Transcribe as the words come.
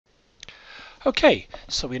Okay,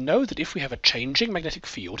 so we know that if we have a changing magnetic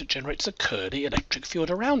field, it generates a curly electric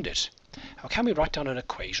field around it. How can we write down an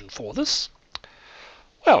equation for this?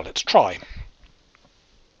 Well, let's try.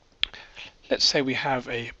 Let's say we have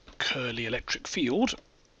a curly electric field.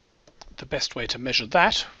 The best way to measure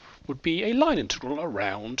that would be a line integral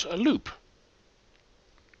around a loop.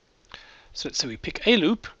 So let's say we pick a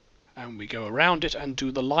loop and we go around it and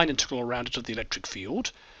do the line integral around it of the electric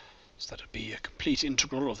field. So that would be a complete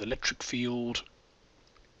integral of the electric field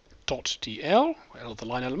dot dl, L of the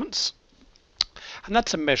line elements. And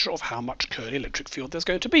that's a measure of how much curly electric field there's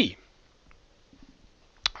going to be.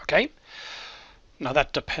 Okay. Now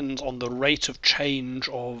that depends on the rate of change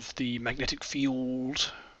of the magnetic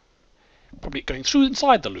field, probably going through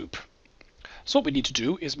inside the loop. So what we need to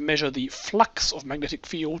do is measure the flux of magnetic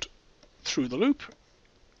field through the loop,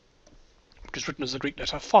 which is written as the Greek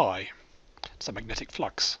letter phi. It's a magnetic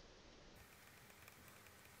flux.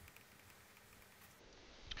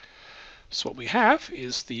 So what we have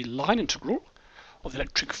is the line integral of the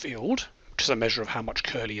electric field, which is a measure of how much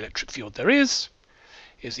curly electric field there is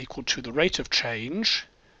equal to the rate of change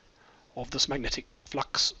of this magnetic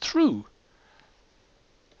flux through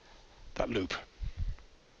that loop.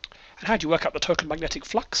 And how do you work out the total magnetic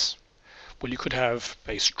flux? Well, you could have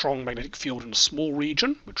a strong magnetic field in a small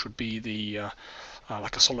region, which would be the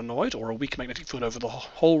like a solenoid, or a weak magnetic field over the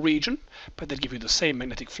whole region, but they'd give you the same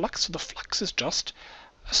magnetic flux, so the flux is just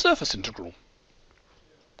a surface integral.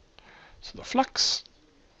 So the flux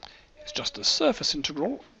is just a surface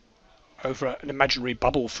integral over an imaginary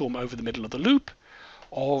bubble film over the middle of the loop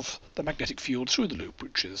of the magnetic field through the loop,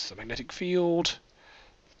 which is the magnetic field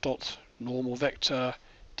dot normal vector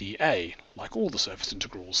dA, like all the surface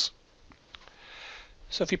integrals.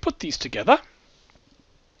 So if we put these together,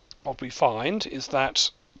 what we find is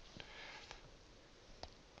that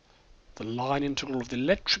the line integral of the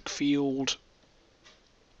electric field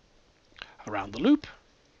around the loop,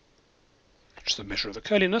 which is the measure of the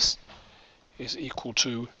curliness, is equal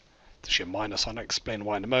to, there's a minus sign, I'll explain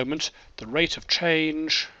why in a moment, the rate of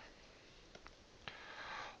change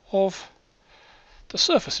of the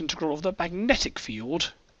surface integral of the magnetic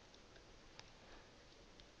field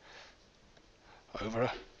over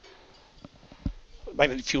a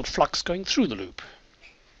magnetic field flux going through the loop.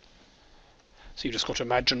 So you've just got to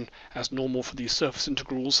imagine, as normal for these surface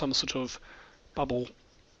integrals, some sort of bubble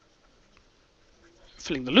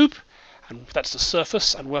filling the loop, and that's the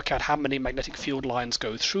surface, and work out how many magnetic field lines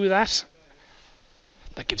go through that.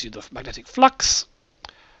 That gives you the magnetic flux.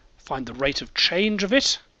 Find the rate of change of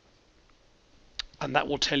it, and that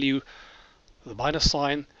will tell you, the minus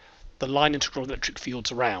sign, the line integral of electric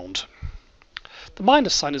fields around. The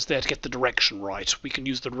minus sign is there to get the direction right. We can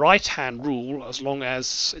use the right-hand rule as long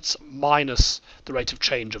as it's minus the rate of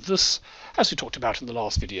change of this, as we talked about in the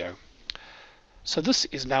last video. So this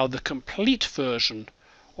is now the complete version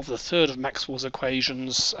of the third of Maxwell's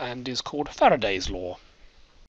equations and is called Faraday's law.